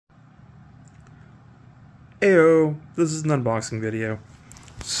Ayo, this is an unboxing video.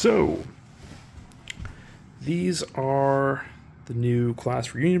 So, these are the new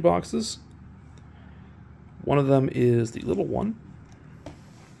class reunion boxes. One of them is the little one.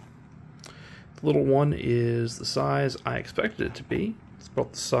 The little one is the size I expected it to be. It's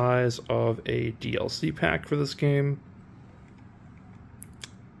about the size of a DLC pack for this game.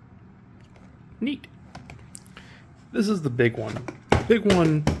 Neat. This is the big one. The big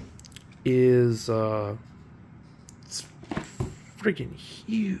one is it's freaking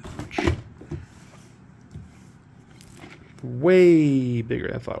huge. Way bigger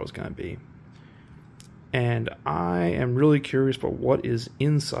than I thought it was going to be. And I am really curious about what is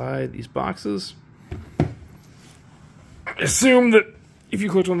inside these boxes. I assume that if you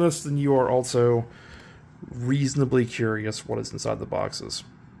clicked on this, then you are also reasonably curious what is inside the boxes.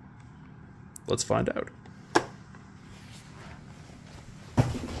 Let's find out.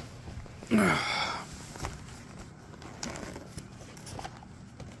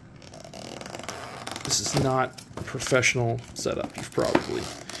 This is not a professional setup. You've probably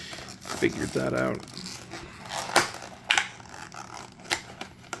figured that out.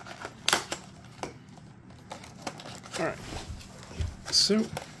 Alright, so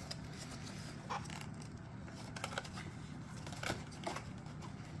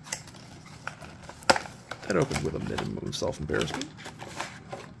that opened with a minimum of self-embarrassment.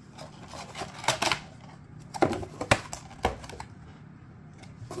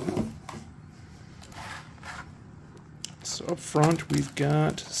 So up front we've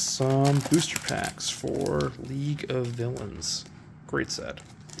got some booster packs for League of Villains. Great set.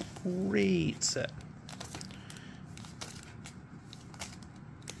 Great set.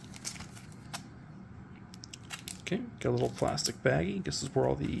 Okay, got a little plastic baggie. This is where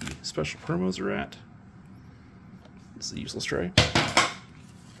all the special promos are at. This is a useless tray.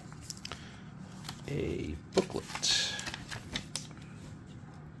 A booklet.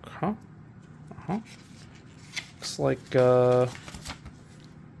 Looks like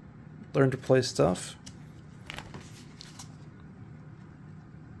learn to play stuff.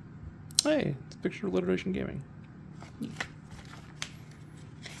 Hey, it's a picture of Alliteration Gaming.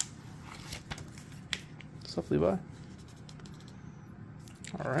 Stuff Levi.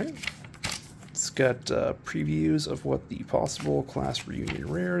 Alright. It's got previews of what the possible class reunion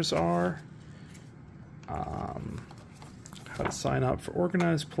rares are. How to sign up for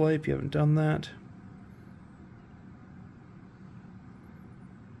organized play if you haven't done that.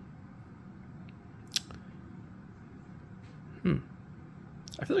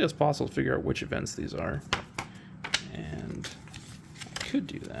 I feel like it's possible to figure out which events these are. And I could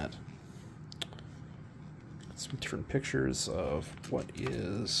do that. Some different pictures of what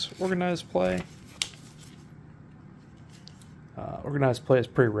is organized play. Organized play is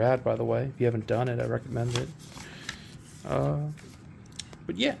pretty rad, by the way. If you haven't done it, I recommend it.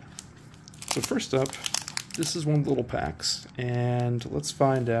 But yeah. So first up, this is one of the little packs, and let's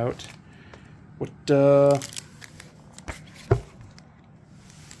find out what.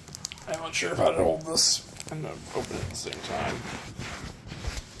 I'm not sure how to hold this. I'm gonna open it at the same time.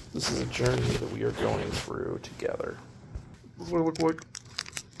 This is a journey that we are going through together. This is what it looks like.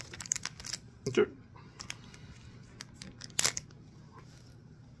 That's it.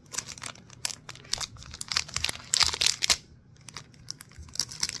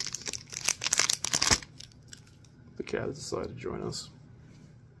 The cat has decided to join us.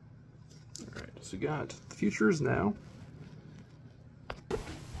 Alright, so we got The Future Is Now,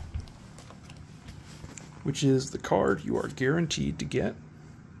 which is the card you are guaranteed to get.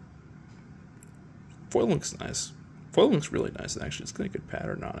 Foil looks nice. Foil looks really nice, actually. It's got a good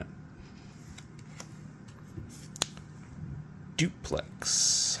pattern on it.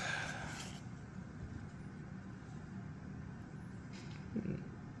 Duplex.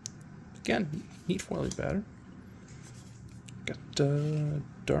 Again, neat foiling pattern. Got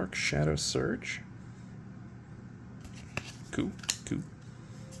Dark Shadow Surge. Cool, cool.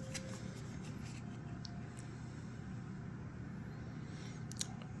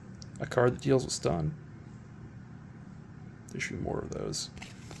 A card that deals with stun. There should be more of those.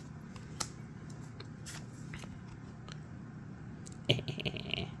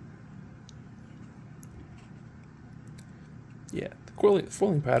 Yeah, the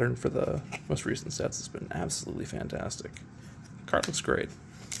foiling pattern for the most recent sets has been absolutely fantastic. The card looks great.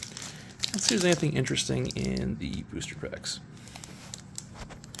 Let's see if there's anything interesting in the booster packs.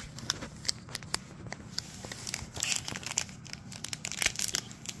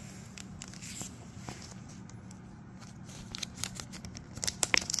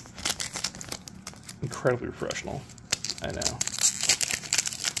 Incredibly professional. I know.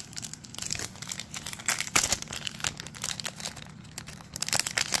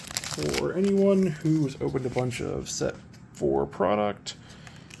 For anyone who's opened a bunch of set 4 product,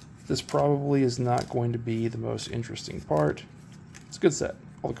 this probably is not going to be the most interesting part. It's a good set.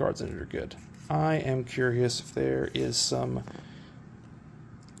 All the cards in it are good. I am curious if there is some...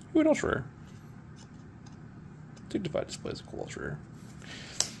 Ooh, an ultra rare. Dignified Display is a cool ultra rare.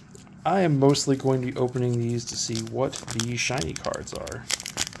 I am mostly going to be opening these to see what the shiny cards are.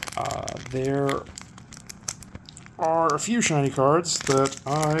 There are a few shiny cards that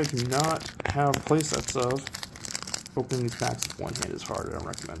I do not have playsets of. Opening these packs with one hand is hard. I don't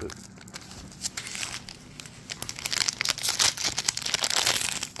recommend it.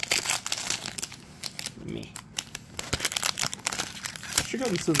 Me. Should have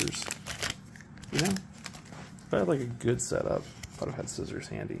gotten scissors. You know? If I had like a good setup, I'd have had scissors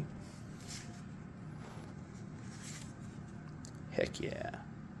handy. Heck yeah.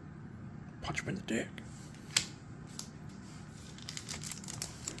 Punch him in the dick.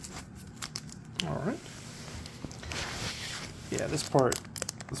 Alright. Yeah, this part's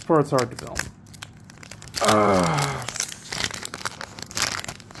hard to film.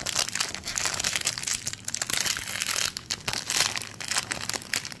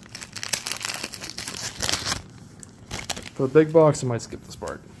 For the big box, I might skip this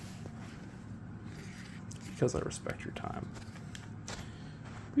part. Because I respect your time.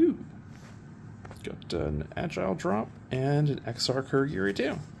 Ooh. Got an Agile drop and an XR Kurogiri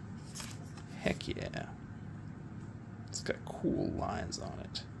too. Heck yeah. It's got cool lines on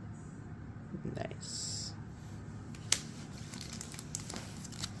it. Nice.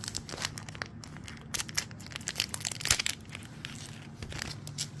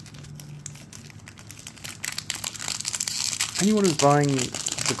 Anyone who's buying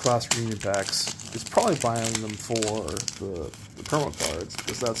the class reunion packs is probably buying them for the promo cards,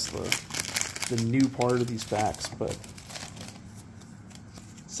 because that's the new part of these packs, but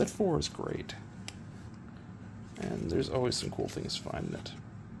set 4 is great. And there's always some cool things to find in it.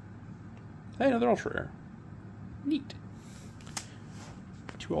 Hey, another ultra rare. Neat.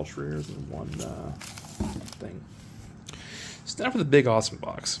 2 ultra rares in one thing. So now for the big awesome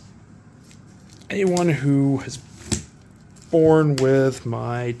box. Anyone who has borne with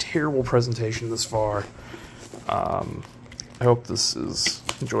my terrible presentation this far, I hope this is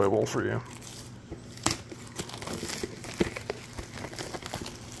enjoyable for you.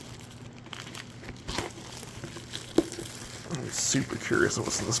 I'm super curious of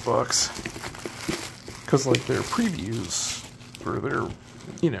what's in this box. Because, like, their previews, or their,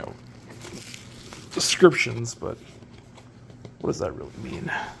 you know, descriptions, but what does that really mean?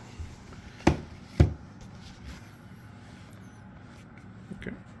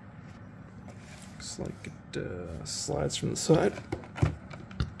 Okay. Looks like it slides from the side.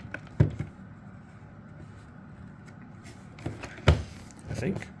 I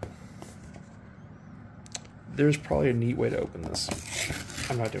think. There's probably a neat way to open this.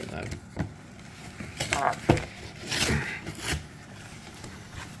 I'm not doing that.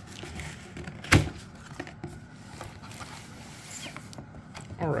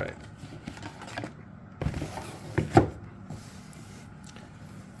 All right.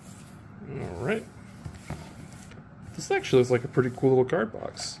 All right. This actually looks like a pretty cool little card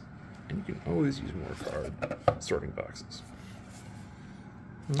box. And you can always use more card sorting boxes.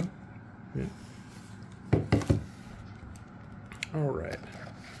 Yeah. All right.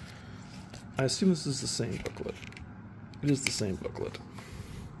 I assume this is the same booklet. It is the same booklet.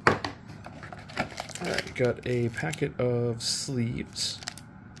 Alright, got a packet of sleeves.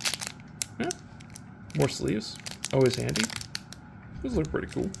 Yeah, more sleeves. Always handy. Those look pretty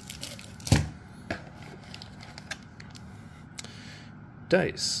cool.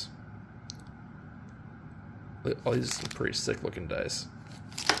 Dice. Oh, these are some pretty sick looking dice.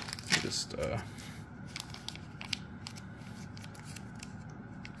 Just,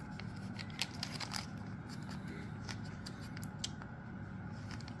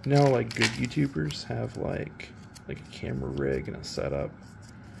 you know, like, good YouTubers have like a camera rig and a setup,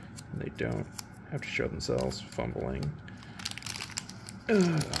 and they don't have to show themselves fumbling.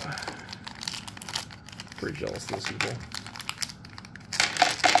 Pretty jealous of those people.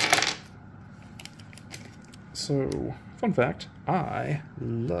 So, fun fact, I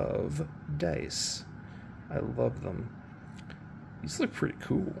love dice. I love them. These look pretty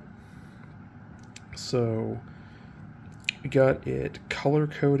cool. So, we got it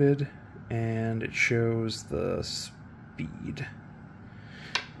color-coded, and it shows the speed.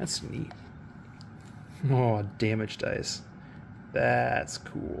 That's neat. Oh, damage dice. That's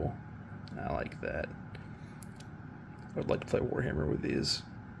cool. I like that. I would like to play Warhammer with these.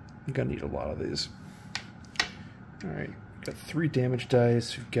 I'm gonna need a lot of these. Alright, Got 3 damage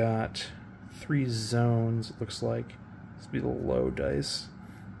dice. We've got 3 zones, it looks like. This will be the low dice.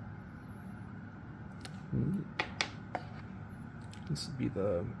 This would be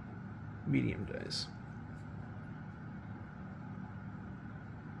the medium dice.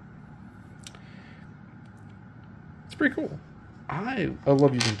 It's pretty cool. I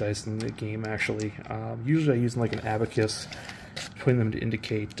love using dice in the game, actually. Usually I use like an abacus, putting them to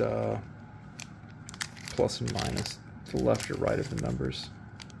indicate plus and minus to the left or right of the numbers.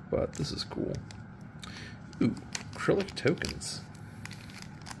 But this is cool. Ooh, acrylic tokens.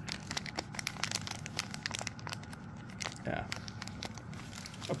 Yeah.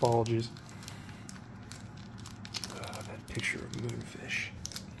 Apologies. Oh, that picture of Moonfish.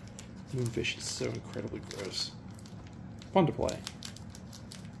 Moonfish is so incredibly gross. Fun to play.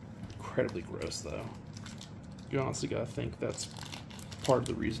 Incredibly gross, though. You honestly gotta think that's part of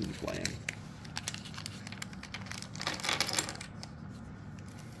the reason you play him.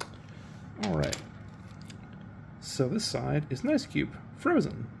 Alright. So this side is an ice cube.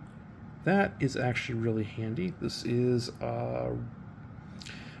 Frozen. That is actually really handy. This is,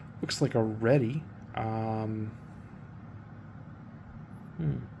 looks like a ready.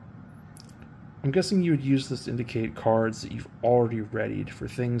 I'm guessing you would use this to indicate cards that you've already readied for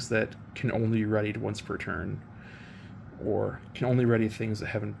things that can only be readied once per turn, or can only ready things that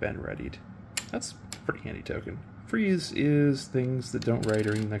haven't been readied. That's a pretty handy token. Freeze is things that don't ready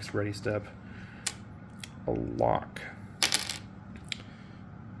during the next ready step. A lock. I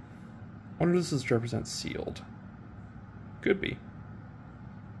wonder if this represents sealed. Could be.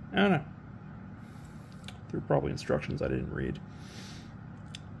 I don't know. There were probably instructions I didn't read.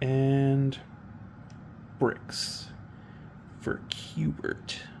 And bricks for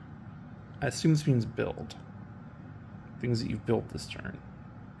Cubert. I assume this means build. Things that you've built this turn.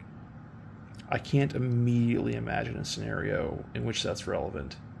 I can't immediately imagine a scenario in which that's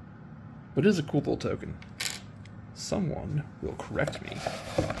relevant. But it is a cool little token. Someone will correct me.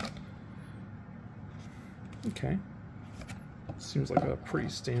 Okay. Seems like a pretty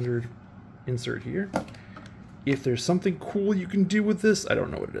standard insert here. If there's something cool you can do with this, I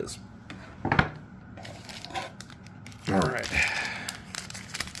don't know what it is. Alright.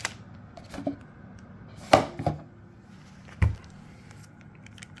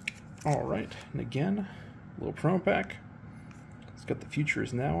 Alright, and again, a little promo pack. It's got the Future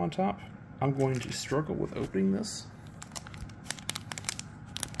is Now on top. I'm going to struggle with opening this.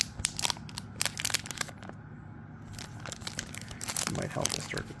 It might help to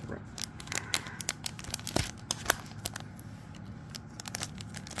start with the room.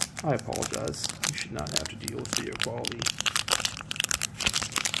 I apologize. You should not have to deal with video quality.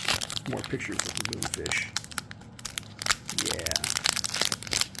 More pictures of the Moonfish. Yeah.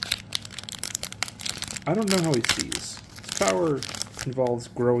 I don't know how he sees. His power involves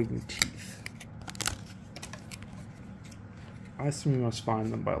growing teeth. I assume we must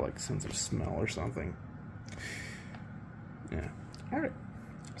find them by like sense of smell or something. Yeah. Alright.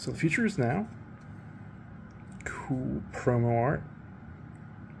 So the Future is Now. Cool promo art.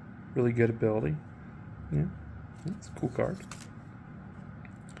 Really good ability. Yeah. That's a cool card.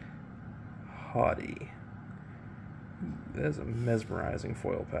 Haughty. That is a mesmerizing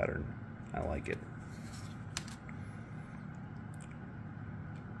foil pattern. I like it.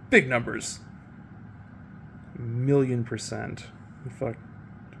 Big numbers. 1,000,000%. In fact,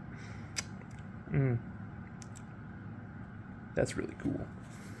 that's really cool.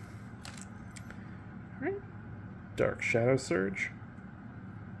 Alright. Dark Shadow Surge.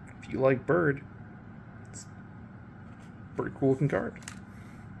 If you like Bird, it's a pretty cool looking card.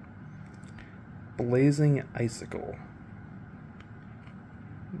 Blazing Icicle.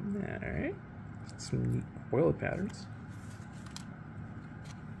 Alright. Some neat foil patterns.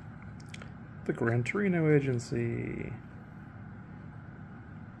 The Gran Torino Agency.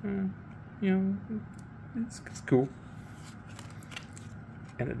 You know, it's cool.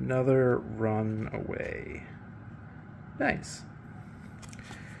 And another Runaway. Nice.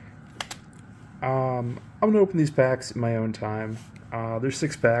 I'm going to open these packs in my own time. There's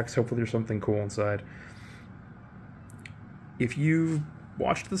 6 packs. Hopefully there's something cool inside. If you've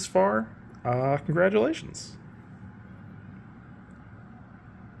watched this far, congratulations.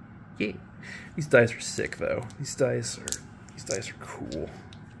 Yeah. These dice are sick, though. These dice are cool.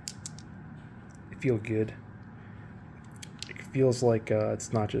 They feel good. It feels like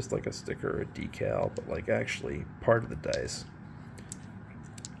it's not just like a sticker or a decal, but like actually part of the dice.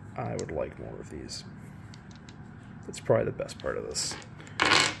 I would like more of these. That's probably the best part of this.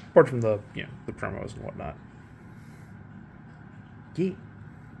 Apart from the, you know, the promos and whatnot. Yeah.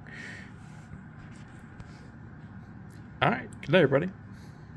 Alright. Good night, everybody.